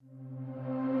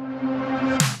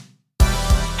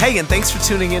Hey, and thanks for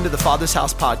tuning in to the Father's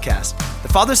House podcast. The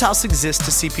Father's House exists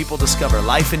to see people discover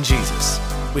life in Jesus.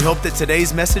 We hope that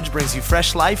today's message brings you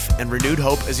fresh life and renewed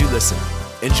hope as you listen.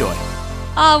 Enjoy.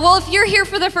 Well, if you're here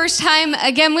for the first time,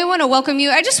 again, we want to welcome you.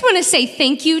 I just want to say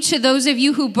thank you to those of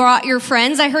you who brought your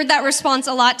friends. I heard that response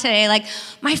a lot today, like,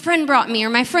 my friend brought me, or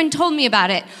my friend told me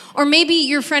about it. Or maybe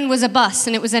your friend was a bus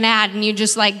and it was an ad and you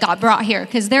just got brought here,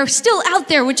 because they're still out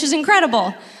there, which is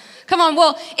incredible. Come on.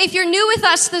 Well, if you're new with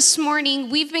us this morning,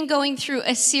 we've been going through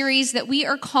a series that we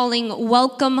are calling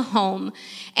Welcome Home.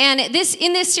 And in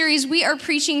this series, we are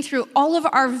preaching through all of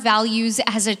our values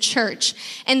as a church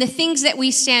and the things that we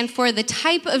stand for, the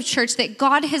type of church that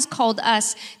God has called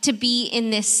us to be in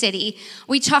this city.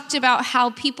 We talked about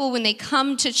how people, when they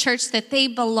come to church, that they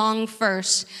belong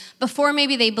first. Before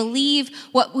maybe they believe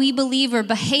what we believe or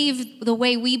behave the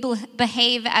way we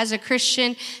behave as a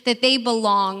Christian, that they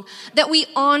belong, that we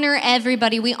honor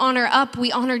everybody. We honor up,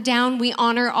 we honor down, we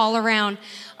honor all around.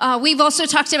 We've also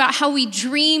talked about how we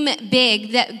dream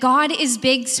big, that God is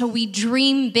big, so we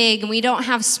dream big and we don't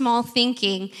have small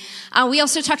thinking. We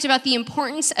also talked about the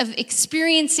importance of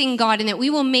experiencing God, and that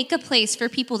we will make a place for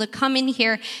people to come in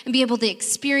here and be able to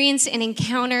experience and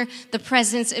encounter the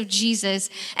presence of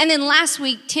Jesus. And then last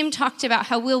week, Tim talked about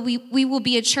how we will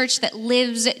be a church that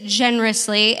lives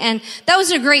generously. And that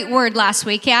was a great word last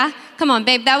week, yeah? Come on,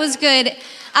 babe, that was good.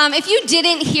 If you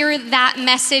didn't hear that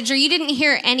message or you didn't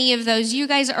hear any of those, you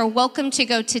guys are welcome to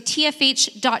go to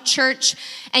tfh.church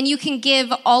and you can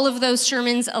give all of those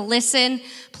sermons a listen.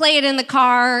 Play it in the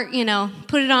car,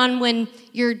 put it on when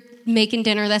you're making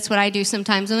dinner. That's what I do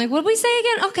sometimes. I'm like, what did we say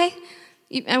again? Okay.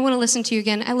 I want to listen to you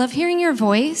again. I love hearing your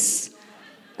voice.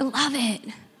 I love it.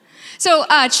 So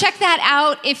check that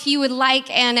out if you would like,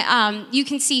 and you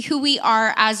can see who we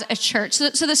are as a church. So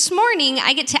this morning,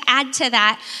 I get to add to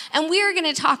that, and we are going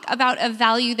to talk about a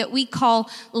value that we call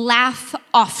laugh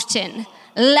often.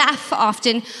 Laugh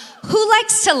often. Who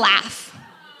likes to laugh?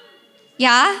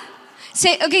 Yeah?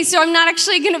 Okay, so I'm not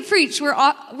actually going to preach.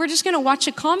 We're just going to watch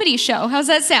a comedy show. How's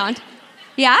that sound?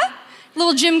 Yeah?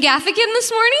 Little Jim Gaffigan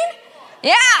this morning?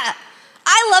 Yeah!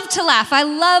 I love to laugh. I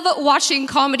love watching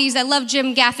comedies. I love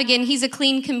Jim Gaffigan. He's a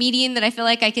clean comedian that I feel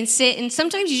like I can sit, and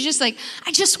sometimes you just I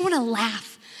just want to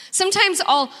laugh. Sometimes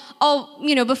I'll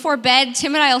before bed,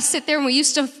 Tim and I will sit there, and we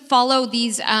used to follow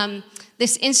this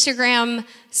Instagram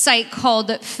site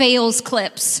called Fails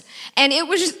Clips, and it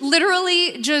was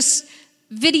literally just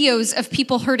videos of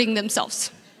people hurting themselves.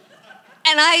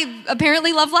 And I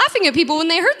apparently love laughing at people when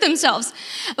they hurt themselves.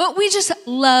 But we just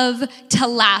love to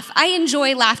laugh. I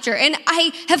enjoy laughter. And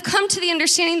I have come to the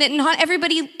understanding that not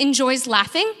everybody enjoys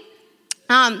laughing.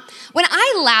 When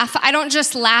I laugh, I don't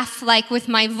just laugh with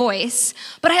my voice,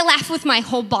 but I laugh with my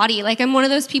whole body. I'm one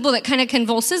of those people that kind of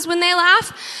convulses when they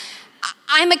laugh.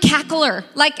 I'm a cackler.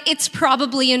 It's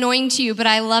probably annoying to you, but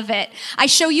I love it. I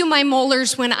show you my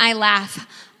molars when I laugh.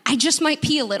 I just might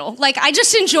pee a little. I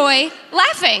just enjoy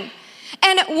laughing.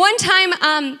 And one time,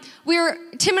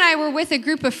 Tim and I were with a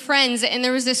group of friends, and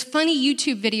there was this funny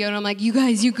YouTube video, and I'm like, you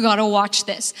guys, you gotta watch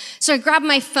this. So I grabbed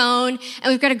my phone,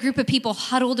 and we've got a group of people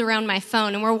huddled around my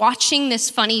phone, and we're watching this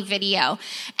funny video.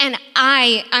 And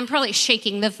I'm probably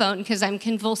shaking the phone because I'm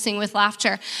convulsing with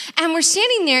laughter. And we're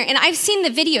standing there, and I've seen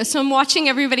the video, so I'm watching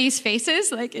everybody's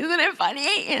faces, isn't it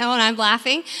funny? And I'm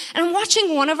laughing. And I'm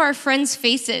watching one of our friends'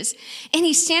 faces, and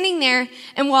he's standing there,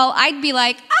 and while I'd be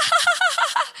like, ah, ha, ha, ha,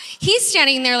 ha, he's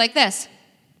standing there like this.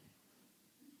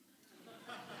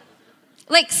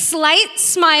 Slight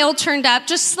smile turned up,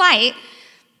 just slight.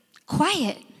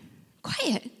 Quiet.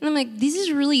 And I'm like, this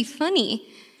is really funny.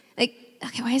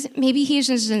 Okay, why is it? Maybe he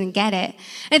just doesn't get it.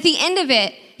 And at the end of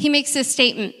it, he makes this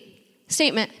statement.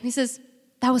 He says,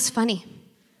 that was funny.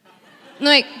 I'm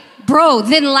like, bro,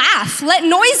 then laugh. Let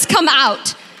noise come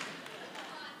out.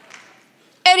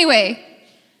 Anyway,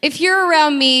 if you're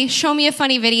around me, show me a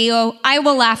funny video. I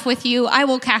will laugh with you. I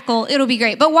will cackle. It'll be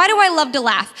great. But why do I love to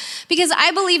laugh? Because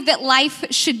I believe that life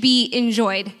should be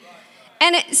enjoyed.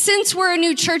 And since we're a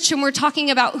new church and we're talking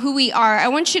about who we are, I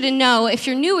want you to know, if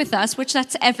you're new with us, which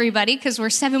that's everybody because we're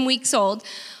 7 weeks old,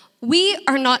 we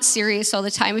are not serious all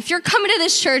the time. If you're coming to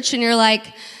this church and you're like,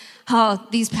 oh,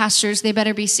 these pastors, they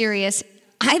better be serious,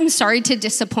 I'm sorry to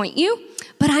disappoint you.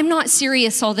 But I'm not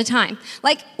serious all the time.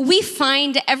 We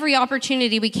find every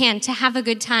opportunity we can to have a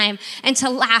good time and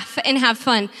to laugh and have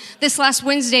fun. This last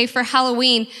Wednesday for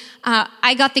Halloween,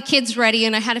 I got the kids ready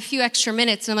and I had a few extra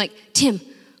minutes. And I'm like, Tim,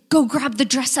 go grab the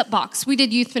dress-up box. We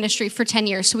did youth ministry for 10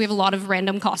 years, so we have a lot of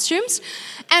random costumes.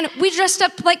 And we dressed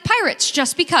up like pirates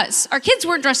just because. Our kids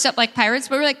weren't dressed up like pirates,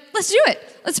 but we're like, let's do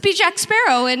it. Let's be Jack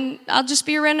Sparrow, and I'll just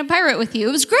be a random pirate with you.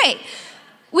 It was great.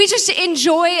 We just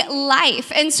enjoy life.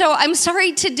 And so I'm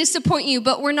sorry to disappoint you,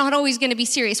 but we're not always going to be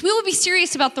serious. We will be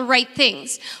serious about the right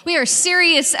things. We are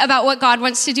serious about what God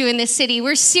wants to do in this city.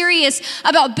 We're serious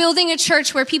about building a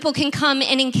church where people can come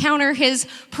and encounter his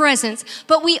presence.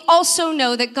 But we also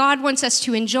know that God wants us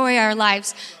to enjoy our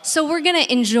lives. So we're going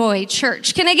to enjoy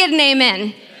church. Can I get an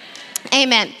amen?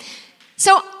 Amen.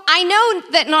 So I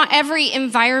know that not every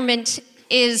environment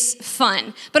is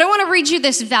fun. But I want to read you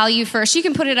this value first. You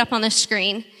can put it up on the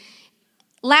screen.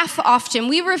 Laugh often.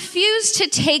 We refuse to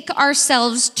take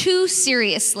ourselves too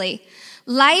seriously.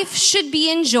 Life should be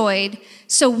enjoyed,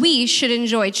 so we should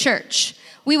enjoy church.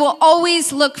 We will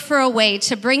always look for a way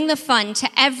to bring the fun to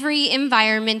every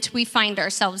environment we find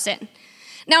ourselves in.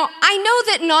 Now, I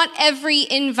know that not every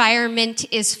environment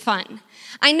is fun.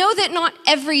 I know that not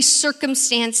every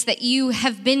circumstance that you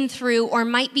have been through or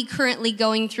might be currently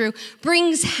going through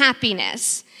brings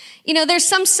happiness. You know, there's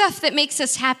some stuff that makes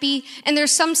us happy, and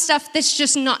there's some stuff that's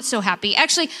just not so happy.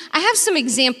 Actually, I have some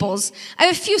examples. I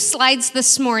have a few slides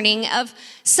this morning of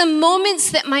some moments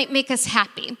that might make us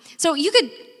happy. So you could,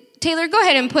 Taylor, go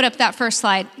ahead and put up that first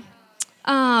slide.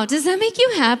 Oh, does that make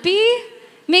you happy?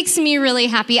 Makes me really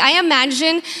happy. I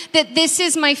imagine that this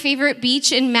is my favorite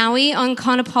beach in Maui on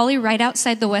Kaanapali, right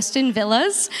outside the Westin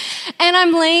Villas. And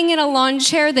I'm laying in a lawn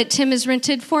chair that Tim has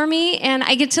rented for me, and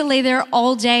I get to lay there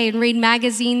all day and read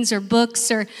magazines or books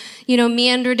or, you know,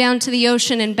 meander down to the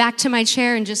ocean and back to my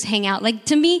chair and just hang out. Like,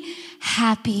 to me,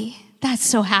 happy. That's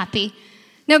so happy.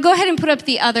 Now go ahead and put up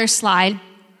the other slide.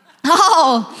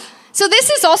 Oh, so this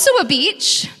is also a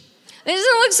beach. It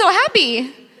doesn't look so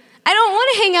happy. I don't want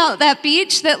to hang out at that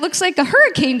beach that looks like a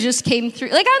hurricane just came through.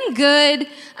 Like, I'm good.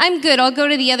 I'll go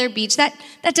to the other beach. That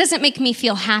doesn't make me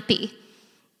feel happy.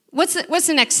 What's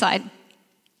the next slide?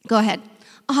 Go ahead.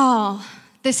 Oh,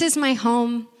 this is my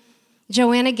home.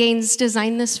 Joanna Gaines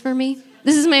designed this for me.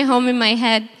 This is my home in my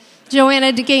head.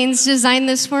 Joanna Gaines designed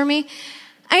this for me.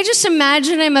 I just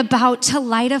imagine I'm about to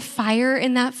light a fire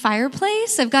in that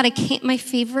fireplace. I've got my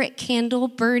favorite candle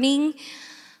burning.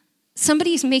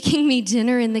 Somebody's making me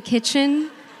dinner in the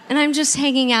kitchen, and I'm just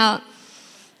hanging out.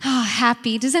 Oh,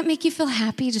 happy. Does that make you feel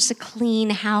happy? Just a clean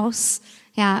house?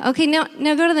 Yeah. Okay, now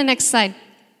go to the next slide.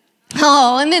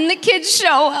 Oh, and then the kids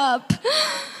show up.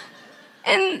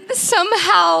 And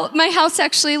somehow, my house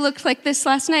actually looked like this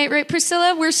last night, right,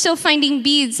 Priscilla? We're still finding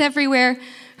beads everywhere.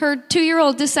 Her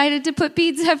 2-year-old decided to put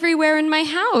beads everywhere in my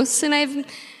house, and I have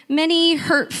two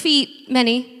hurt feet.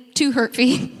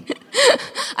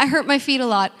 I hurt my feet a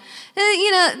lot.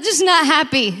 Just not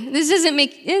happy. This doesn't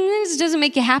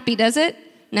make you happy, does it?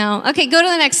 No. Okay, go to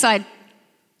the next slide.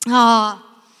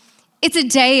 It's a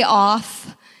day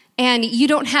off, and you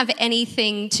don't have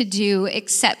anything to do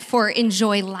except for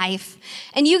enjoy life.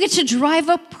 And you get to drive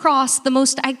across the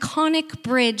most iconic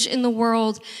bridge in the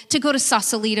world to go to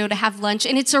Sausalito to have lunch.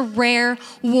 And it's a rare,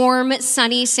 warm,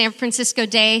 sunny San Francisco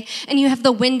day, and you have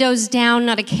the windows down,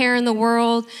 not a care in the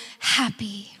world.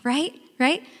 Happy, right?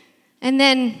 Right? And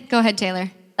then, go ahead,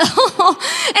 Taylor.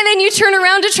 And then you turn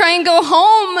around to try and go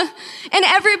home, and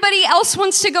everybody else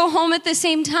wants to go home at the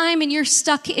same time, and you're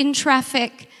stuck in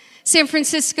traffic. San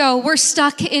Francisco, we're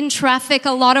stuck in traffic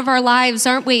a lot of our lives,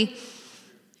 aren't we?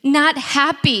 Not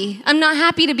happy. I'm not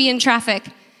happy to be in traffic.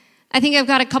 I think I've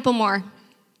got a couple more.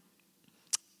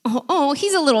 Oh,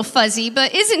 he's a little fuzzy,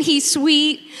 but isn't he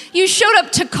sweet? You showed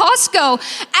up to Costco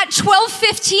at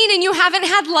 12:15 and you haven't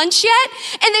had lunch yet,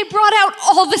 and they brought out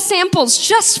all the samples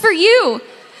just for you.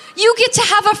 You get to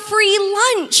have a free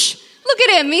lunch. Look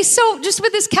at him. He's so, just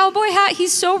with his cowboy hat,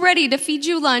 he's so ready to feed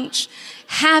you lunch.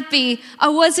 Happy. I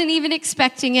wasn't even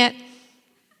expecting it.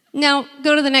 Now,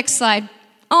 go to the next slide.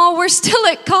 Oh, we're still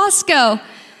at Costco.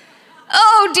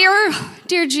 Oh,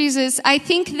 dear Jesus, I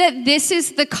think that this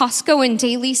is the Costco in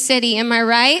Daly City, am I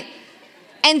right?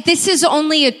 And this is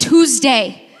only a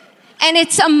Tuesday, and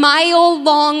it's a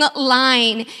mile-long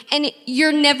line, and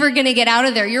you're never gonna get out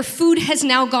of there. Your food has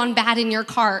now gone bad in your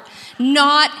cart.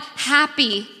 Not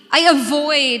happy. I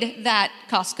avoid that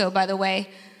Costco, by the way,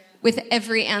 with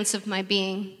every ounce of my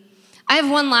being. I have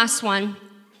one last one.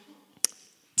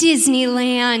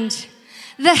 Disneyland.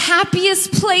 The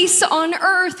happiest place on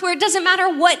earth, where it doesn't matter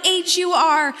what age you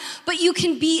are, but you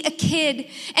can be a kid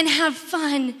and have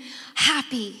fun.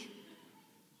 Happy.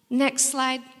 Next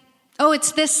slide. Oh,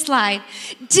 it's this slide.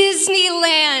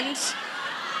 Disneyland.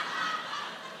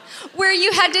 Where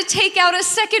you had to take out a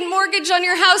second mortgage on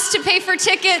your house to pay for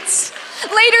tickets.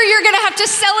 Later, you're gonna have to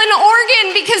sell an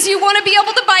organ because you wanna be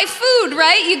able to buy food,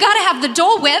 right? You gotta have the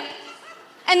Dole Whip.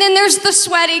 And then there's the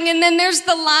sweating, and then there's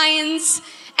the lines.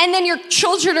 And then your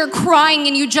children are crying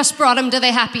and you just brought them to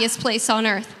the happiest place on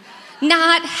earth.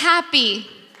 Not happy.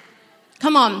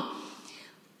 Come on.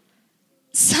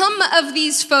 Some of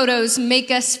these photos make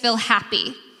us feel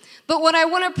happy. But what I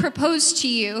want to propose to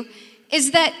you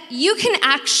is that you can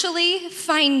actually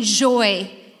find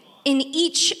joy in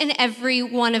each and every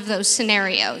one of those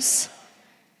scenarios.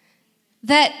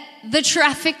 That the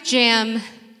traffic jam,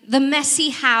 the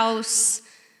messy house,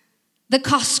 the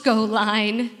Costco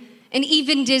line, and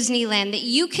even Disneyland, that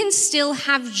you can still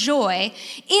have joy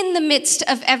in the midst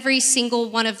of every single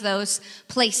one of those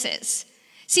places.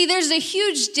 See, there's a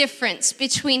huge difference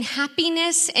between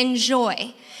happiness and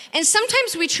joy. And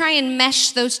sometimes we try and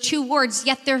mesh those two words,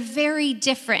 yet they're very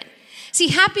different. See,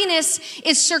 happiness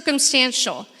is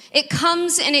circumstantial. It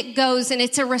comes and it goes, and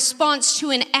it's a response to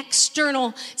an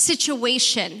external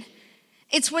situation.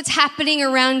 It's what's happening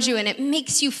around you, and it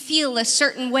makes you feel a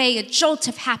certain way, a jolt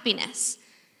of happiness.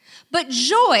 But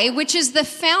joy, which is the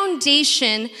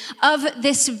foundation of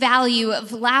this value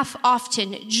of laugh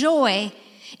often, joy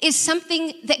is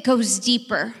something that goes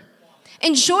deeper.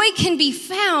 And joy can be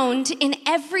found in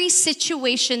every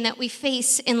situation that we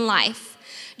face in life.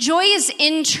 Joy is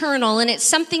internal, and it's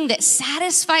something that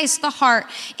satisfies the heart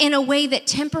in a way that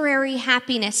temporary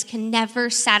happiness can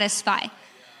never satisfy.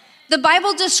 The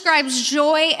Bible describes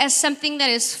joy as something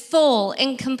that is full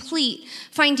and complete,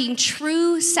 finding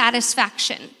true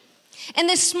satisfaction. And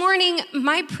this morning,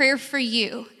 my prayer for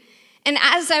you, and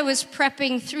as I was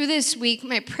prepping through this week,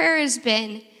 my prayer has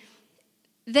been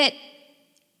that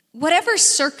whatever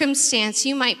circumstance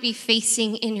you might be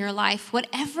facing in your life,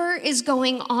 whatever is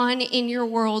going on in your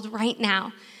world right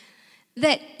now,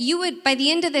 that you would, by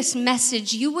the end of this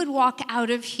message, you would walk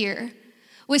out of here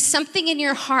with something in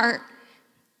your heart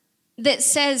that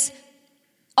says,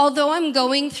 although I'm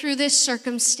going through this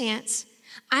circumstance,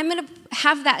 I'm going to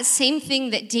have that same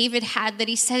thing that David had, that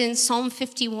he said in Psalm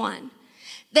 51,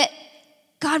 that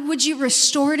God, would you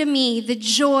restore to me the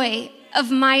joy of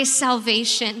my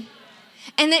salvation?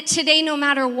 And that today, no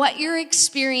matter what you're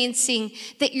experiencing,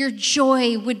 that your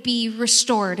joy would be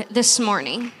restored this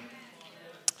morning.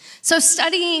 So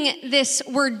studying this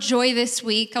word joy this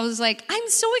week, I was like, I'm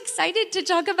so excited to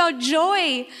talk about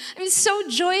joy. I'm so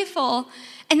joyful.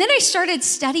 And then I started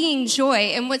studying joy.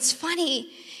 And what's funny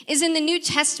is in the New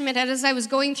Testament, as I was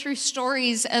going through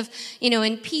stories of,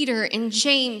 in Peter and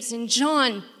James and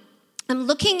John, I'm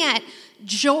looking at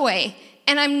joy,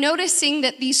 and I'm noticing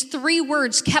that these three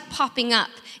words kept popping up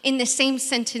in the same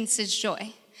sentence as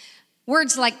joy.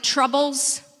 Words like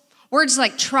troubles, words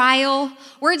like trial,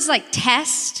 words like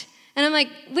test. And I'm like,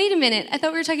 wait a minute, I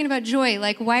thought we were talking about joy.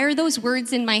 Like, why are those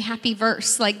words in my happy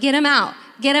verse? Like, get them out,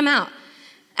 get them out.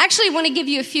 Actually, I want to give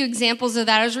you a few examples of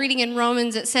that. I was reading in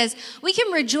Romans, it says, we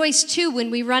can rejoice too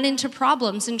when we run into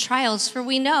problems and trials, for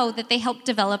we know that they help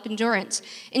develop endurance.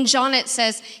 In John, it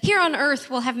says, here on earth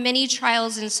we'll have many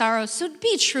trials and sorrows, so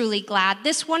be truly glad.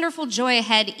 There's wonderful joy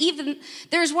ahead, even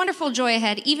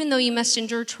though you must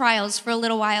endure trials for a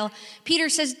little while. Peter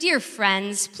says, dear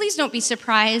friends, please don't be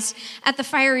surprised at the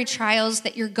fiery trials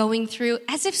that you're going through,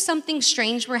 as if something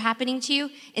strange were happening to you.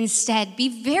 Instead,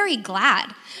 be very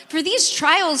glad. For these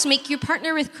trials make you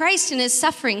partner with Christ in his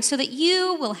suffering so that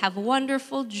you will have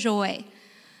wonderful joy.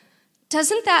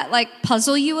 Doesn't that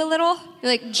puzzle you a little?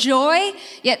 You're like, joy,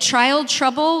 yet trial,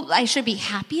 trouble, I should be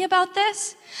happy about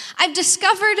this? I've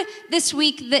discovered this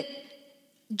week that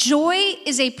joy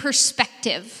is a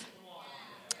perspective.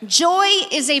 Joy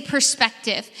is a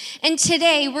perspective. And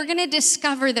today we're going to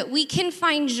discover that we can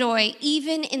find joy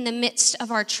even in the midst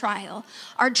of our trial,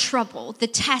 our trouble, the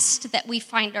test that we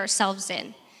find ourselves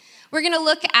in. We're going to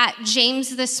look at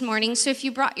James this morning. So if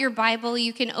you brought your Bible,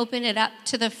 you can open it up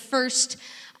to the first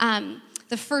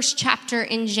chapter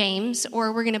in James,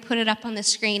 or we're going to put it up on the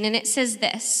screen. And it says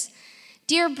this,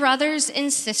 dear brothers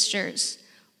and sisters,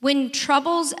 when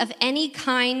troubles of any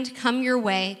kind come your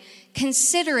way,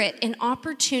 consider it an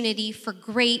opportunity for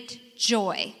great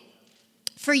joy.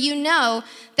 For you know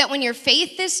that when your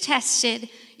faith is tested,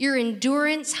 your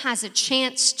endurance has a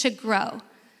chance to grow.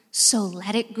 So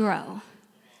let it grow.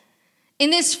 In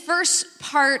this first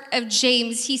part of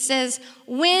James, he says,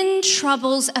 when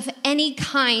troubles of any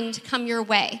kind come your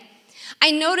way.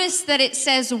 I notice that it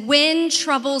says when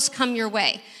troubles come your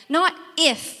way, not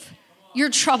if your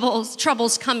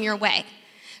troubles come your way.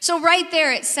 So right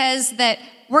there it says that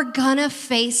we're gonna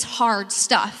face hard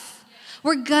stuff.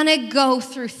 We're gonna go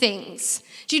through things.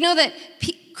 Do you know that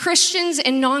Christians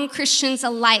and non-Christians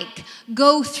alike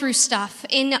go through stuff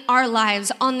in our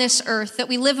lives on this earth, that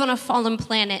we live on a fallen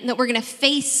planet and that we're going to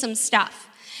face some stuff?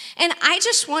 And I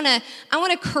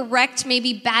want to correct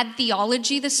maybe bad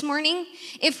theology this morning.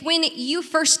 If when you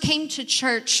first came to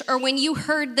church or when you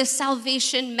heard the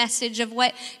salvation message of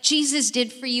what Jesus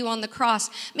did for you on the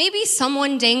cross, maybe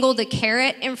someone dangled a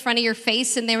carrot in front of your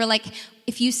face and they were like,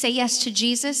 if you say yes to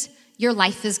Jesus, your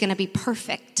life is going to be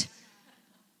perfect.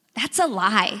 That's a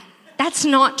lie. That's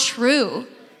not true.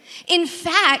 In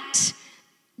fact,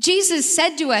 Jesus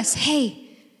said to us, hey,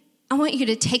 I want you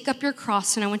to take up your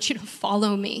cross and I want you to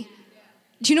follow me.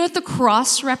 Do you know what the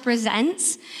cross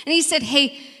represents? And he said,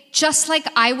 hey, just like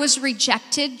I was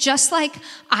rejected, just like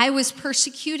I was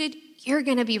persecuted, you're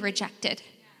going to be rejected.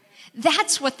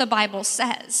 That's what the Bible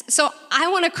says. So I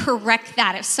want to correct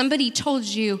that. If somebody told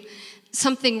you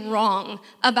something wrong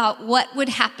about what would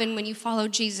happen when you follow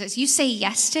Jesus, you say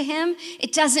yes to him,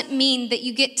 it doesn't mean that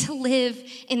you get to live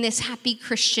in this happy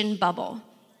Christian bubble.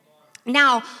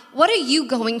 Now, what are you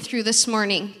going through this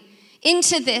morning?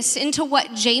 Into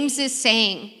what James is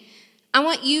saying, I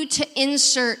want you to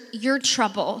insert your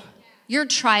trouble, your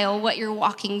trial, what you're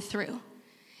walking through.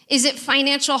 Is it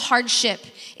financial hardship?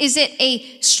 Is it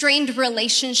a strained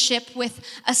relationship with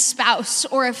a spouse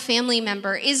or a family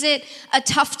member? Is it a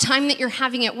tough time that you're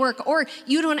having at work? Or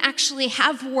you don't actually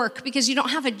have work because you don't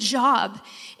have a job?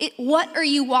 What are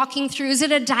you walking through? Is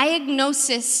it a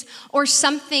diagnosis or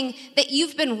something that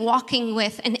you've been walking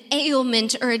with, an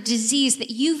ailment or a disease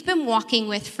that you've been walking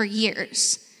with for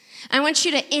years? I want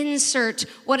you to insert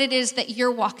what it is that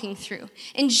you're walking through.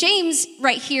 And James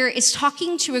right here is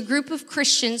talking to a group of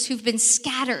Christians who've been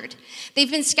scattered.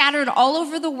 They've been scattered all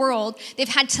over the world. They've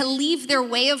had to leave their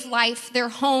way of life, their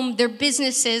home, their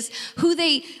businesses,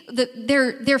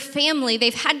 their family.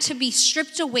 They've had to be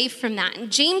stripped away from that.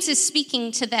 And James is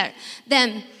speaking to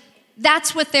them.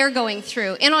 That's what they're going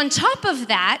through. And on top of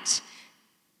that,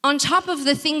 on top of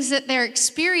the things that they're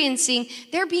experiencing,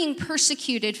 they're being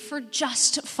persecuted for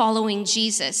just following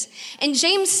Jesus. And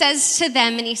James says to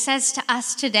them, and he says to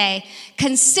us today,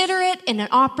 consider it an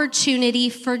opportunity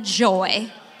for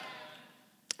joy.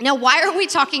 Now, why are we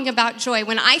talking about joy?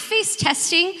 When I face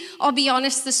testing, I'll be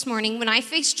honest this morning, when I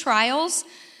face trials,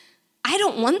 I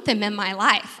don't want them in my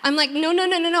life. I'm like, no.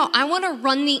 I want to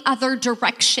run the other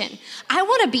direction. I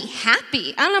want to be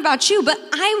happy. I don't know about you, but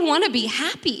I want to be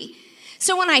happy.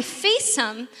 So when I face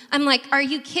them, I'm like, are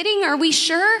you kidding? Are we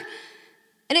sure?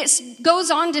 And it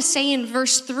goes on to say in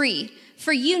verse 3,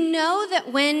 for you know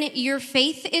that when your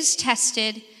faith is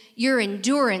tested, your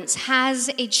endurance has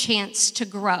a chance to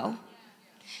grow.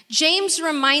 James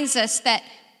reminds us that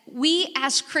we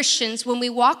as Christians, when we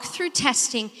walk through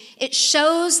testing, it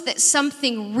shows that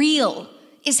something real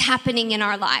is happening in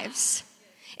our lives.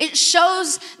 It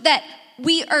shows that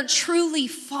we are truly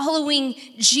following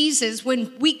Jesus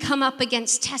when we come up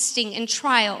against testing and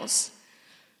trials.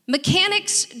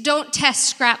 Mechanics don't test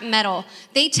scrap metal.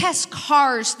 They test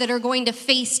cars that are going to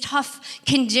face tough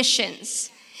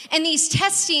conditions. And these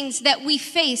testings that we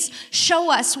face show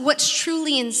us what's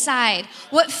truly inside,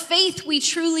 what faith we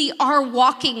truly are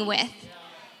walking with.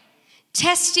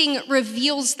 Testing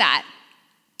reveals that.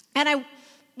 And I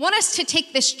want us to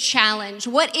take this challenge.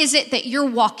 What is it that you're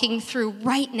walking through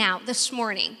right now, this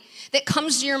morning, that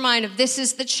comes to your mind of this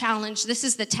is the challenge, this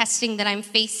is the testing that I'm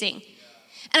facing?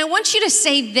 And I want you to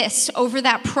say this over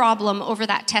that problem, over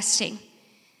that testing.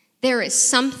 There is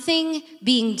something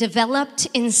being developed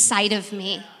inside of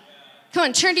me. Come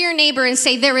on, turn to your neighbor and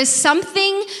say, there is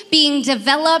something being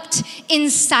developed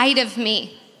inside of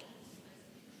me.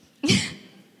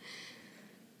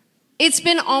 It's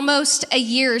been almost a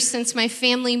year since my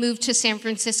family moved to San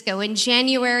Francisco. In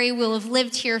January, we'll have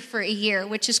lived here for a year,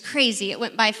 which is crazy. It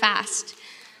went by fast.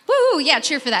 Woo, yeah,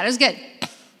 cheer for that. It was good.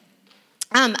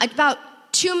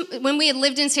 When we had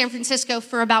lived in San Francisco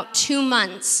for about 2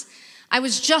 months, I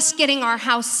was just getting our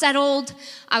house settled.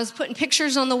 I was putting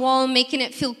pictures on the wall, making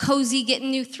it feel cozy, getting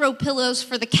new throw pillows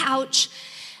for the couch.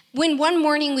 When one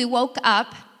morning we woke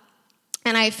up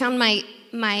and I found my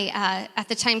at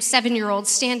the time 7-year-old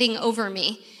standing over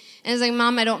me. And I was like,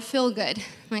 Mom, I don't feel good.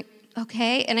 I'm like,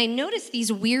 okay. And I noticed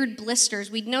these weird blisters.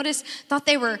 Thought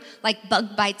they were like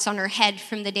bug bites on her head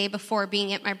from the day before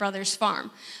being at my brother's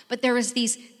farm. But there was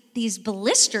these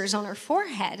blisters on her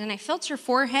forehead. And I felt her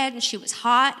forehead and she was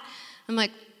hot. I'm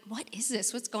like, what is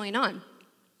this? What's going on?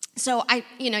 So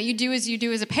you do as you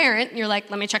do as a parent. And you're like,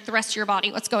 let me check the rest of your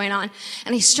body. What's going on?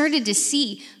 And I started to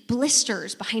see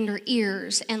blisters behind her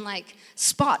ears and like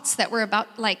spots that were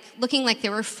looking like they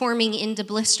were forming into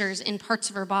blisters in parts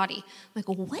of her body. I'm like,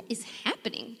 what is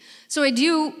happening? So I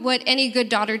do what any good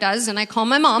daughter does, and I call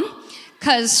my mom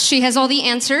because she has all the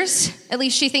answers. At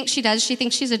least she thinks she does. She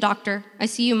thinks she's a doctor. I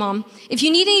see you, Mom. If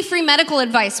you need any free medical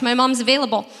advice, my mom's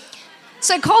available.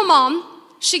 So I call Mom,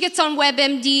 she gets on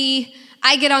WebMD,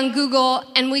 I get on Google,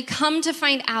 and we come to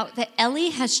find out that Ellie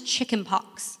has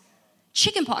chickenpox.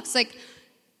 Chickenpox, like,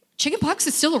 chickenpox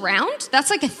is still around? That's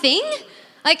like a thing?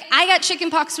 Like, I got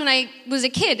chickenpox when I was a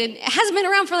kid, and it hasn't been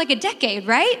around for like a decade,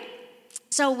 right?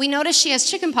 So we notice she has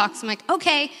chickenpox. I'm like,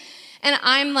 okay. And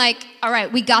I'm like, all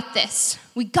right, we got this.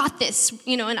 We got this.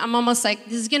 You know, and I'm almost like,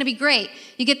 this is going to be great.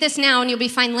 You get this now and you'll be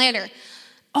fine later.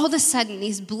 All of a sudden,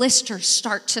 these blisters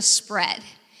start to spread.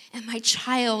 And my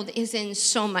child is in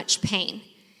so much pain.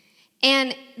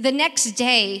 And the next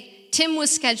day, Tim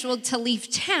was scheduled to leave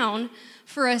town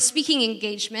for a speaking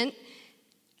engagement.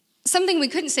 Something we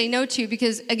couldn't say no to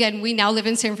because, again, we now live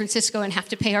in San Francisco and have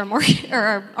to pay our mortgage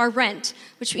or our rent,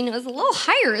 which we know is a little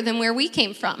higher than where we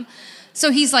came from. So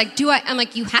he's like, I'm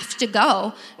like, you have to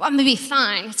go. Well, I'm going to be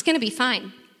fine. It's going to be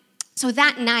fine. So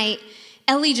that night,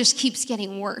 Ellie just keeps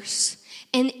getting worse,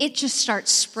 and it just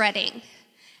starts spreading.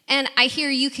 And I hear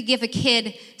you could give a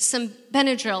kid some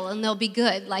Benadryl, and they'll be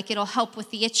good. Like, it'll help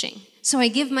with the itching. So I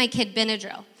give my kid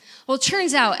Benadryl. Well, it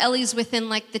turns out Ellie's within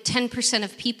like the 10%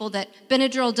 of people that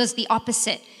Benadryl does the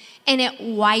opposite, and it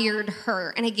wired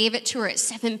her, and I gave it to her at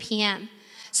 7 p.m.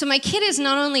 So my kid is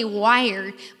not only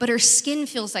wired, but her skin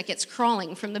feels like it's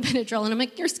crawling from the Benadryl, and I'm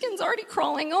like, your skin's already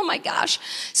crawling, oh my gosh.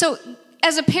 So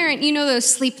as a parent, you know those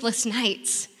sleepless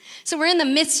nights. So we're in the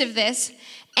midst of this,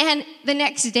 and the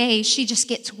next day, she just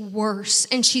gets worse,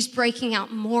 and she's breaking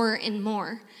out more and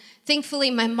more. Thankfully,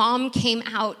 my mom came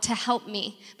out to help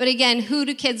me. But again, who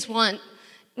do kids want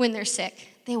when they're sick?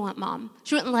 They want mom.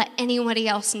 She wouldn't let anybody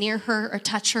else near her or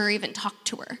touch her or even talk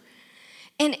to her.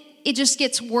 And it just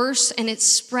gets worse, and it's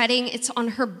spreading. It's on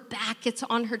her back. It's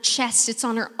on her chest. It's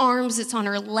on her arms. It's on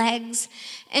her legs.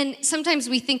 And sometimes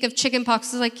we think of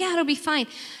chickenpox as like, yeah, it'll be fine.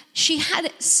 She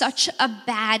had such a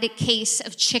bad case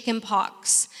of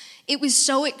chickenpox. It was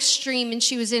so extreme, and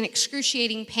she was in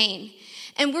excruciating pain.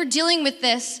 And we're dealing with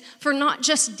this for not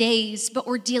just days, but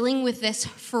we're dealing with this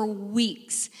for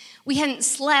weeks. We hadn't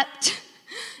slept.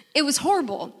 It was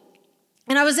horrible.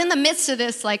 And I was in the midst of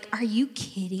this like, are you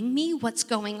kidding me? What's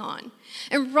going on?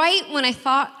 And right when I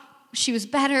thought she was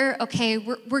better, okay,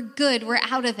 we're good, we're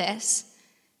out of this,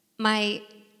 my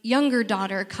younger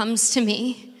daughter comes to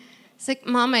me. It's like,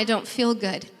 Mom, I don't feel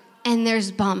good. And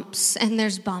there's bumps, and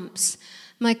there's bumps.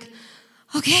 I'm like,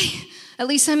 okay, at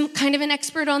least I'm kind of an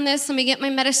expert on this. Let me get my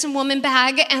medicine woman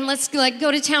bag, and let's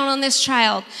go to town on this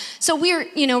child. So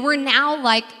we're now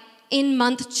like in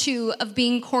month 2 of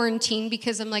being quarantined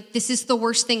because I'm like, this is the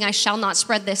worst thing. I shall not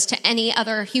spread this to any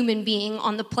other human being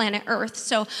on the planet Earth.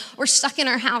 So we're stuck in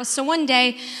our house. So one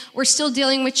day we're still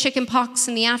dealing with chickenpox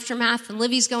and the aftermath, and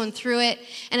Livy's going through it.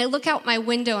 And I look out my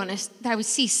window and I would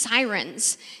see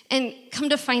sirens, and come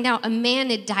to find out a man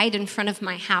had died in front of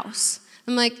my house.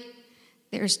 I'm like,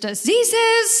 there's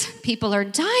diseases. People are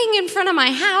dying in front of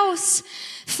my house.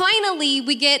 Finally,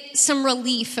 we get some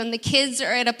relief, and the kids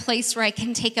are at a place where I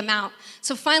can take them out.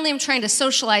 So finally, I'm trying to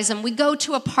socialize them. We go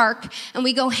to a park, and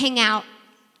we go hang out.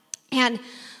 And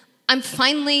I'm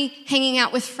finally hanging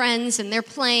out with friends, and they're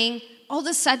playing. All of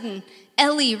a sudden,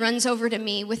 Ellie runs over to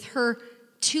me with her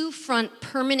 2 front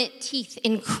permanent teeth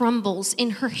in crumbles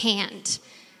in her hand.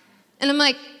 And I'm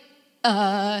like,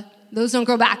 those don't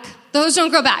grow back. Those don't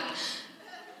grow back.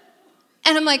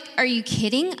 And I'm like, are you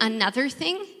kidding? Another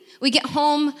thing? We get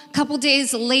home a couple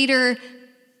days later,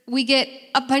 we get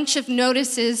a bunch of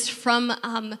notices from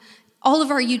all of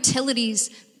our utilities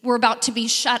were about to be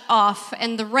shut off,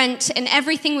 and the rent and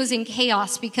everything was in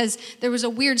chaos because there was a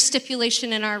weird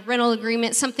stipulation in our rental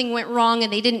agreement. Something went wrong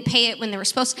and they didn't pay it when they were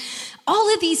supposed to.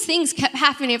 All of these things kept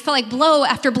happening. It felt like blow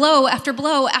after blow after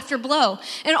blow after blow.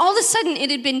 And all of a sudden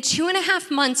it had been 2.5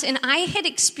 months, and I had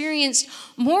experienced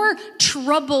more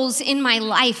troubles in my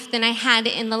life than I had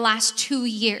in the last 2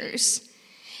 years.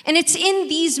 And it's in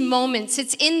these moments,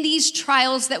 it's in these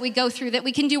trials that we go through that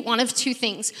we can do one of 2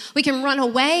 things. We can run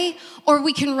away, or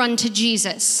we can run to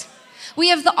Jesus. We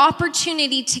have the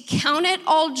opportunity to count it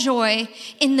all joy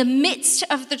in the midst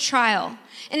of the trial.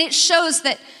 And it shows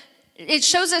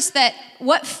us that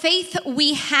what faith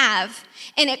we have,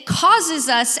 and it causes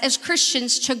us as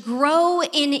Christians to grow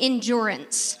in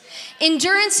endurance.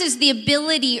 Endurance is the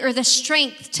ability or the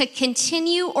strength to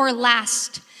continue or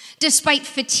last despite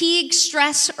fatigue,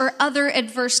 stress, or other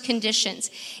adverse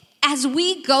conditions. As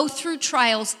we go through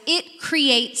trials, it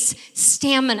creates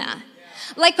stamina.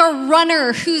 Like a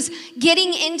runner who's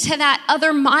getting into that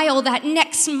other mile, that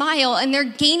next mile, and they're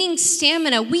gaining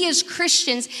stamina. We as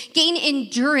Christians gain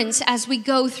endurance as we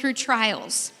go through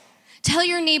trials. Tell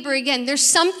your neighbor again, there's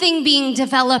something being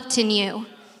developed in you.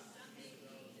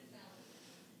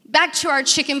 Back to our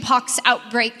chickenpox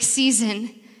outbreak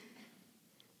season.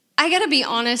 I gotta be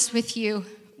honest with you.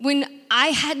 When I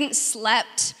hadn't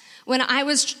slept, when I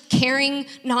was caring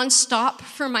nonstop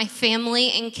for my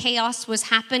family and chaos was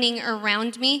happening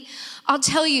around me, I'll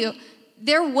tell you,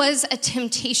 there was a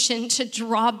temptation to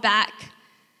draw back,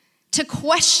 to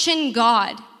question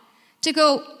God, to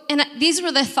go, and these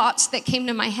were the thoughts that came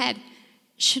to my head.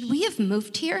 Should we have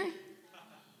moved here?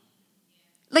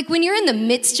 Like when you're in the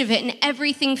midst of it and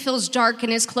everything feels dark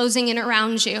and is closing in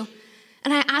around you.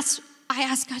 And I asked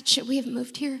God, should we have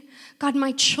moved here? God,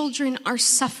 my children are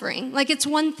suffering. Like it's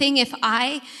one thing if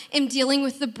I am dealing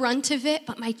with the brunt of it,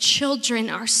 but my children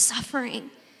are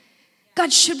suffering.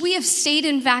 God, should we have stayed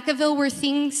in Vacaville where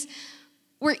things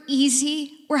were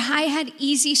easy, where I had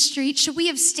easy streets? Should we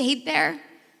have stayed there?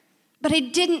 But I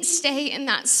didn't stay in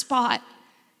that spot.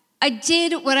 I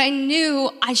did what I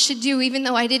knew I should do, even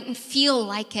though I didn't feel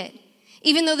like it.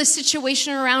 Even though the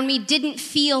situation around me didn't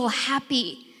feel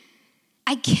happy.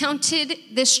 I counted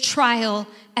this trial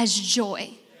as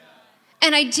joy.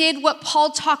 And I did what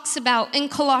Paul talks about in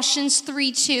Colossians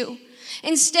 3:2.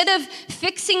 Instead of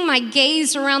fixing my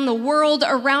gaze around the world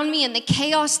around me and the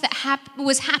chaos that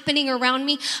was happening around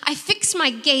me, I fixed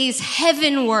my gaze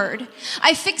heavenward.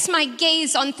 I fixed my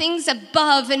gaze on things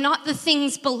above and not the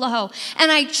things below.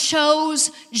 And I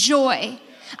chose joy.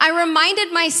 I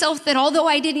reminded myself that although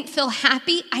I didn't feel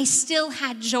happy, I still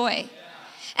had joy.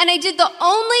 And I did the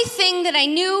only thing that I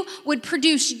knew would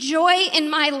produce joy in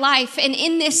my life and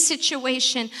in this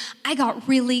situation. I got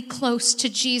really close to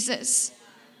Jesus.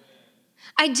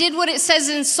 I did what it says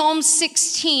in Psalm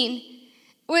 16,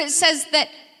 where it says that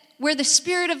where the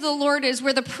Spirit of the Lord is,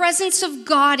 where the presence of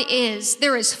God is,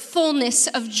 there is fullness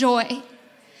of joy.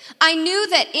 I knew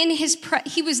that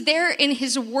he was there in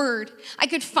his word. I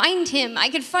could find him. I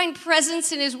could find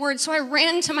presence in his word. So I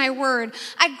ran to my word.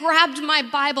 I grabbed my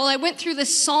Bible. I went through the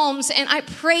Psalms and I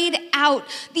prayed out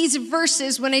these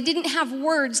verses when I didn't have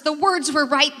words. The words were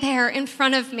right there in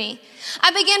front of me. I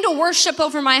began to worship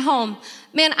over my home.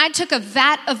 Man, I took a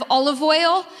vat of olive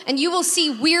oil and you will see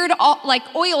weird like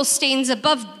oil stains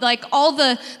above like all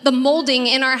the molding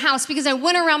in our house because I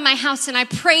went around my house and I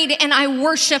prayed and I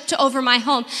worshiped over my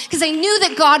home because I knew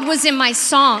that God was in my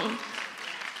song.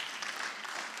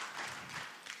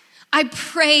 I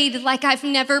prayed like I've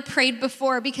never prayed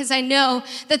before because I know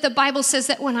that the Bible says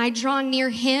that when I draw near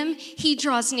him, he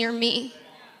draws near me.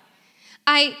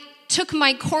 I took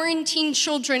my quarantined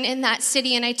children in that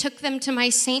city and I took them to my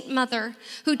saint mother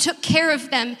who took care of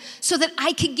them so that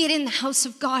I could get in the house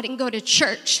of God and go to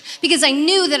church because I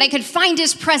knew that I could find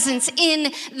his presence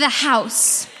in the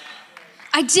house.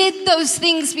 I did those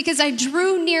things because I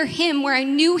drew near him where I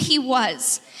knew he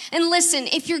was. And listen,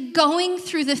 if you're going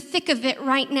through the thick of it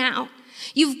right now,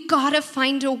 you've got to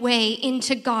find a way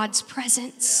into God's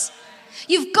presence.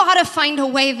 You've got to find a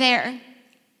way there.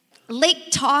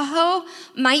 Lake Tahoe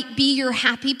might be your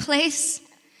happy place,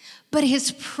 but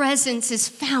his presence is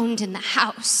found in the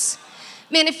house.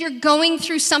 Man, if you're going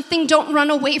through something, don't run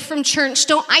away from church.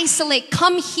 Don't isolate.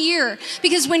 Come here.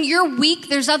 Because when you're weak,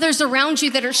 there's others around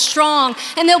you that are strong,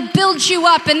 and they'll build you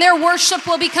up, and their worship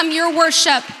will become your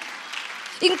worship.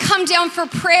 You can come down for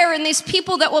prayer and there's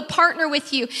people that will partner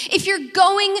with you. If you're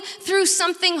going through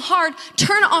something hard,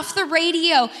 turn off the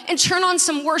radio and turn on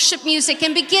some worship music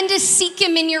and begin to seek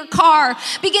him in your car.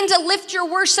 Begin to lift your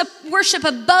worship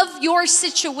above your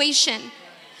situation.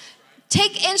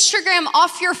 Take Instagram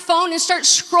off your phone and start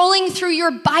scrolling through your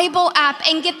Bible app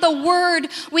and get the word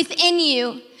within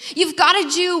you. You've got to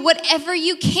do whatever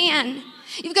you can.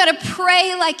 You've got to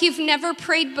pray like you've never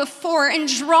prayed before and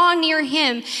draw near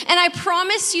him. And I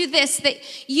promise you this, that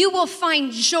you will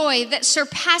find joy that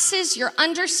surpasses your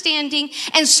understanding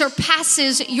and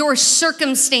surpasses your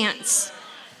circumstance.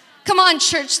 Come on,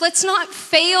 church, let's not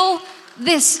fail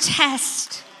this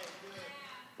test.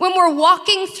 When we're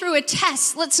walking through a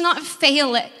test, let's not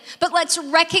fail it, but let's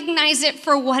recognize it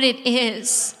for what it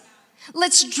is.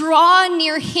 Let's draw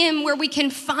near him where we can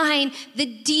find the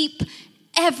deep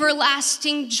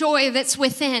everlasting joy that's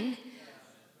within.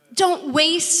 Don't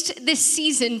waste this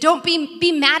season. Don't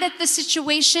be mad at the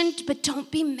situation, but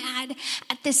don't be mad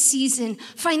at this season.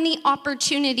 Find the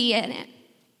opportunity in it.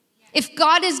 If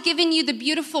God has given you the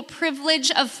beautiful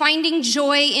privilege of finding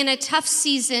joy in a tough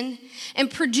season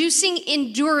and producing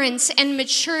endurance and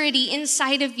maturity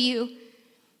inside of you,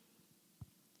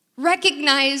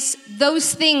 recognize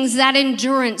those things, that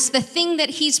endurance, the thing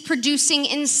that he's producing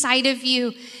inside of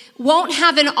you won't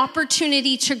have an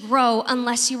opportunity to grow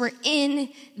unless you are in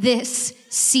this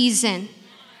season.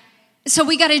 So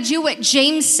we got to do what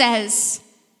James says.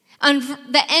 On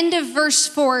the end of verse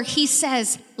 4, he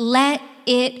says, let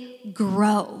it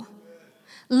grow.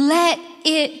 Let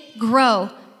it grow.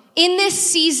 In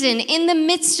this season, in the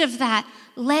midst of that,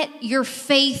 let your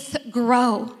faith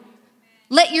grow.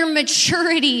 Let your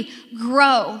maturity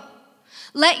grow.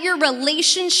 Let your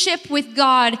relationship with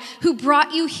God who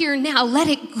brought you here now, let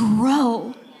it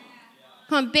grow.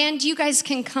 Come on, band, you guys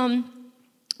can come.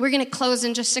 We're going to close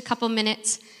in just a couple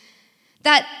minutes.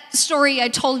 That story I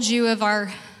told you of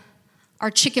our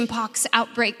chickenpox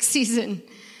outbreak season,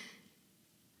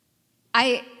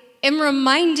 I am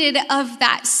reminded of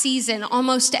that season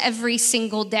almost every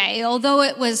single day. Although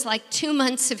it was like 2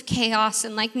 months of chaos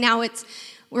and like now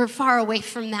we're far away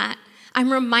from that.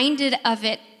 I'm reminded of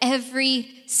it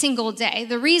every single day.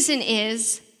 The reason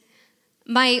is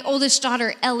my oldest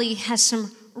daughter, Ellie, has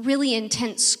some really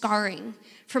intense scarring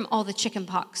from all the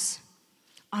chickenpox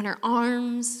on her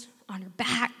arms, on her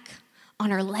back,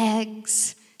 on her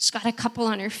legs. She's got a couple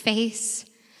on her face.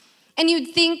 And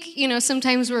you'd think,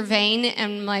 sometimes we're vain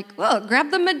and like, well,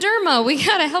 grab the Mederma. We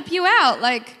got to help you out.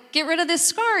 Like, get rid of this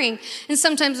scarring. And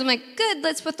sometimes I'm like, good,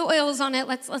 let's put the oils on it.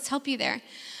 Let's help you there.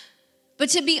 But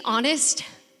to be honest,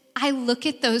 I look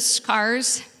at those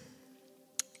scars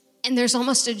and there's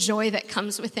almost a joy that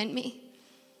comes within me.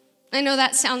 I know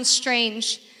that sounds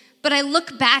strange, but I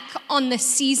look back on the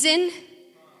season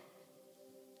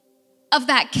of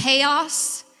that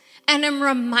chaos and I'm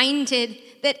reminded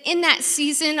that in that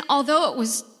season, although it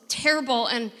was terrible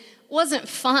and wasn't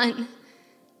fun,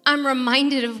 I'm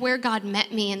reminded of where God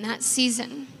met me in that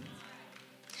season.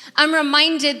 I'm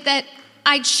reminded that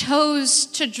I chose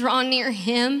to draw near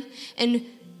him and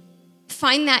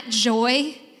find that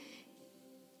joy.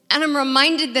 And I'm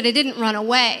reminded that I didn't run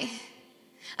away.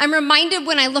 I'm reminded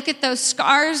when I look at those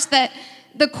scars that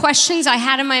the questions I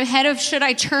had in my head of should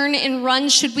I turn and run,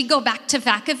 should we go back to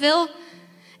Vacaville?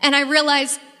 And I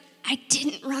realized I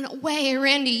didn't run away, I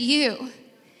ran to you.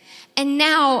 And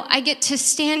now I get to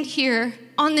stand here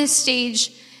on this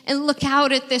stage and look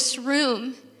out at this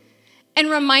room and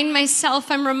remind myself,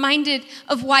 I'm reminded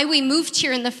of why we moved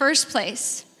here in the first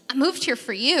place. I moved here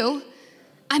for you.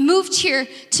 I moved here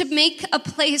to make a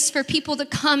place for people to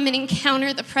come and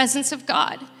encounter the presence of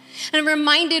God. And I'm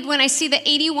reminded when I see the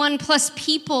 81 plus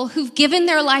people who've given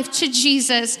their life to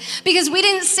Jesus because we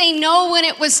didn't say no when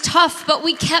it was tough, but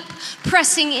we kept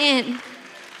pressing in.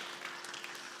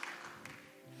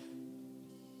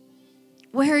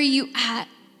 Where are you at?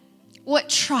 What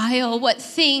trial, what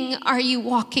thing are you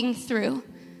walking through?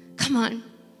 Come on.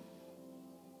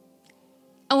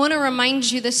 I want to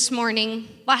remind you this morning,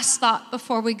 last thought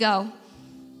before we go.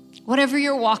 Whatever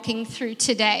you're walking through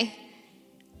today,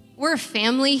 we're a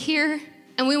family here,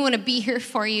 and we want to be here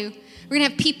for you. We're going to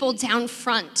have people down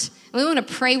front, and we want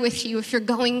to pray with you if you're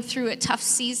going through a tough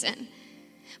season.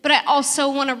 But I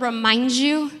also want to remind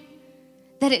you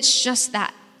that it's just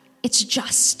that. It's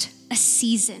just a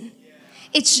season.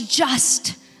 It's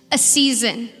just a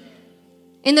season.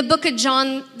 In the book of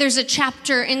John, there's a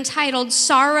chapter entitled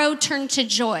Sorrow Turned to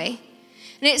Joy.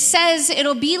 And it says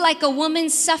it'll be like a woman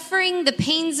suffering the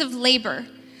pains of labor.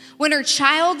 When her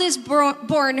child is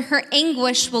born, her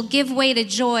anguish will give way to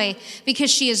joy because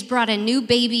she has brought a new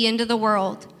baby into the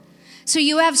world. So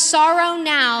you have sorrow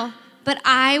now, but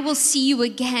I will see you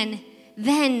again.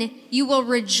 Then you will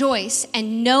rejoice,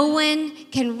 and no one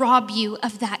can rob you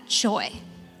of that joy.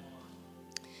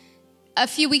 A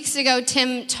few weeks ago,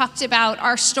 Tim talked about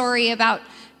our story about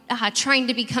trying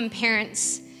to become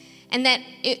parents, and that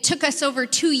it took us over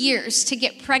 2 years to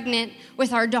get pregnant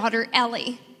with our daughter,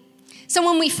 Ellie. So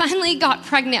when we finally got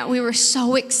pregnant, we were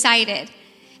so excited.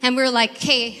 And we were like,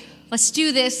 okay, let's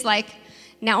do this. Like,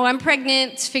 now I'm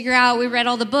pregnant, let's figure out, we read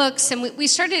all the books. And we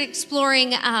started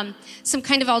exploring some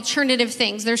kind of alternative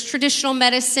things. There's traditional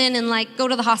medicine and like go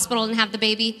to the hospital and have the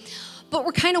baby. But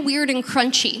we're kind of weird and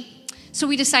crunchy. So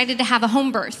we decided to have a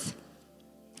home birth.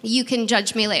 You can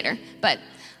judge me later. But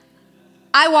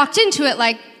I walked into it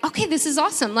like, okay, this is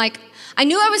awesome. Like, I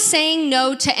knew I was saying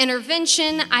no to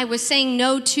intervention. I was saying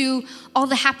no to all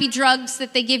the happy drugs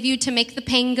that they give you to make the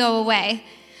pain go away.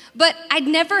 But I'd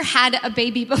never had a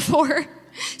baby before,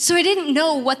 so I didn't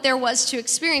know what there was to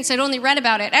experience. I'd only read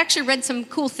about it. I actually read some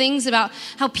cool things about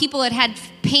how people had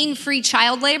pain-free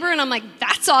child labor, and I'm like,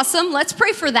 that's awesome. Let's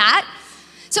pray for that.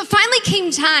 So it finally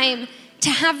came time to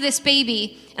have this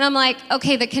baby, and I'm like,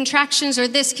 okay, the contractions are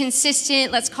this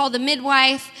consistent. Let's call the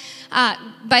midwife.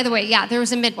 By the way, yeah, there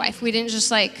was a midwife. We didn't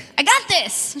just like, I got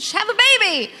this, just have a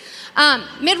baby.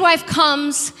 Midwife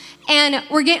comes, and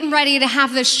we're getting ready to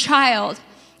have this child.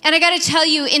 And I got to tell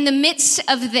you, in the midst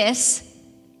of this,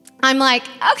 I'm like,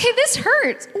 okay, this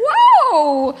hurts.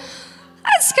 Whoa,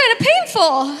 that's kind of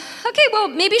painful. Okay, well,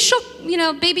 maybe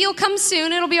baby will come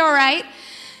soon. It'll be all right.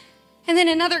 And then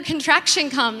another contraction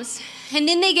comes, and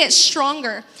then they get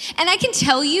stronger. And I can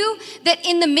tell you that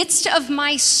in the midst of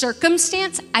my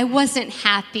circumstance, I wasn't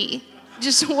happy.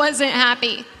 Just wasn't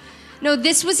happy. No,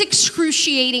 this was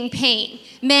excruciating pain.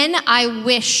 Men, I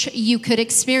wish you could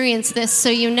experience this so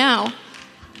you know.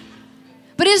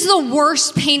 But it is the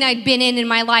worst pain I'd been in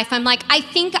my life. I'm like, I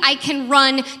think I can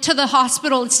run to the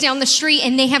hospital. It's down the street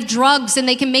and they have drugs and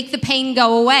they can make the pain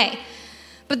go away.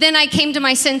 But then I came to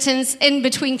my sentence in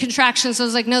between contractions. I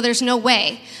was like, no, there's no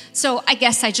way. So I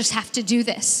guess I just have to do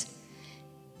this.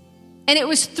 And it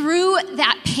was through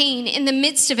that pain, in the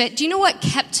midst of it, do you know what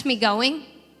kept me going?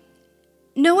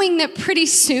 Knowing that pretty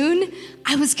soon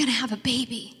I was going to have a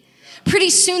baby. Pretty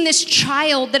soon, this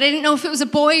child that I didn't know if it was a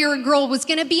boy or a girl was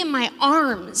going to be in my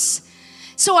arms.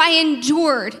 So I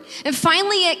endured. And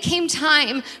finally, it came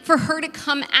time for her to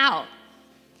come out.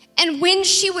 And when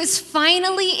she was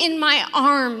finally in my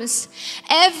arms,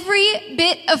 every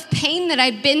bit of pain that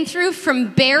I'd been through,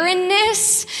 from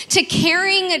barrenness to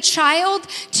carrying a child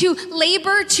to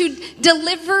labor to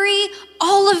delivery,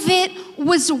 all of it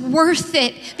was worth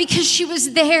it because she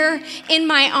was there in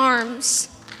my arms.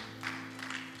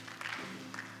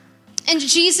 And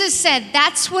Jesus said,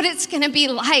 that's what it's going to be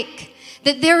like.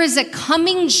 That there is a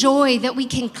coming joy that we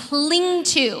can cling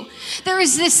to. There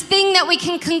is this thing that we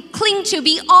can cling to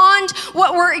beyond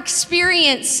what we're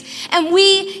experiencing. And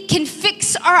we can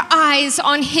fix our eyes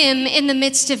on him in the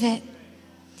midst of it.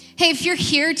 Hey, if you're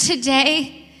here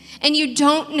today and you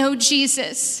don't know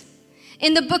Jesus,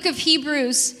 in the book of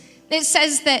Hebrews, it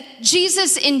says that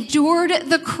Jesus endured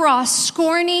the cross,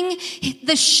 scorning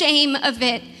the shame of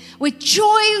it. With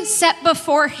joy set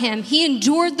before him, he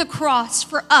endured the cross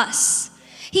for us.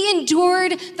 He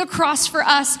endured the cross for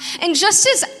us. And just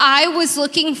as I was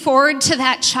looking forward to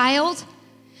that child,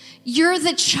 you're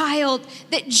the child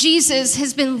that Jesus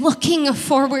has been looking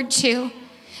forward to.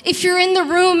 If you're in the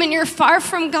room and you're far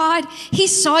from God, he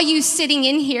saw you sitting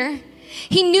in here.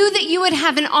 He knew that you would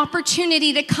have an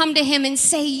opportunity to come to him and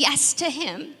say yes to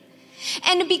him.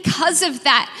 And because of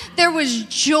that, there was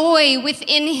joy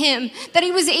within him, that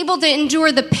he was able to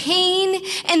endure the pain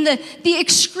and the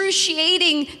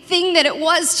excruciating thing that it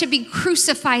was to be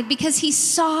crucified, because he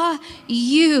saw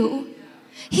you.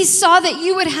 He saw that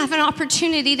you would have an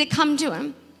opportunity to come to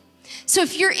him. So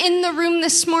if you're in the room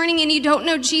this morning and you don't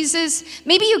know Jesus,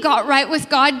 maybe you got right with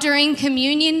God during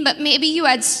communion, but maybe you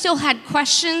still had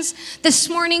questions. This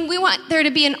morning, we want there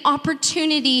to be an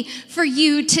opportunity for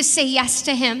you to say yes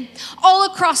to him. All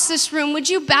across this room, would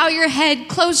you bow your head,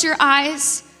 close your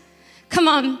eyes? Come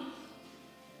on.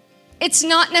 It's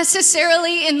not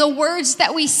necessarily in the words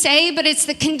that we say, but it's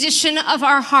the condition of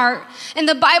our heart. And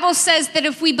the Bible says that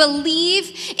if we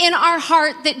believe in our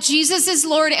heart that Jesus is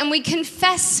Lord and we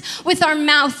confess with our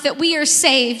mouth that we are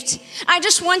saved, I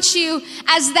just want you,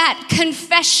 as that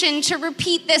confession, to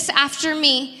repeat this after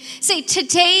me. Say,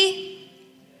 today,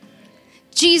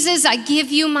 Jesus, I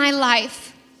give you my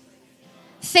life.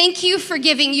 Thank you for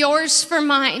giving yours for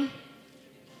mine.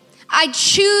 I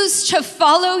choose to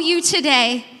follow you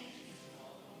today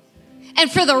and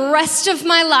for the rest of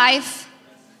my life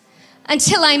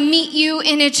until I meet you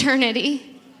in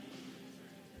eternity.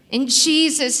 In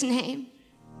Jesus' name.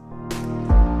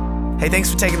 Hey, thanks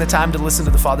for taking the time to listen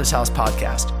to the Father's House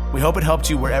podcast. We hope it helped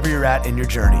you wherever you're at in your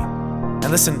journey.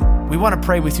 And listen, we want to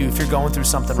pray with you if you're going through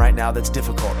something right now that's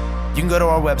difficult. You can go to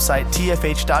our website,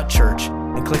 tfh.church,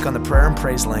 and click on the prayer and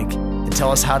praise link and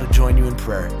tell us how to join you in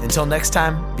prayer. Until next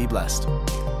time, be blessed.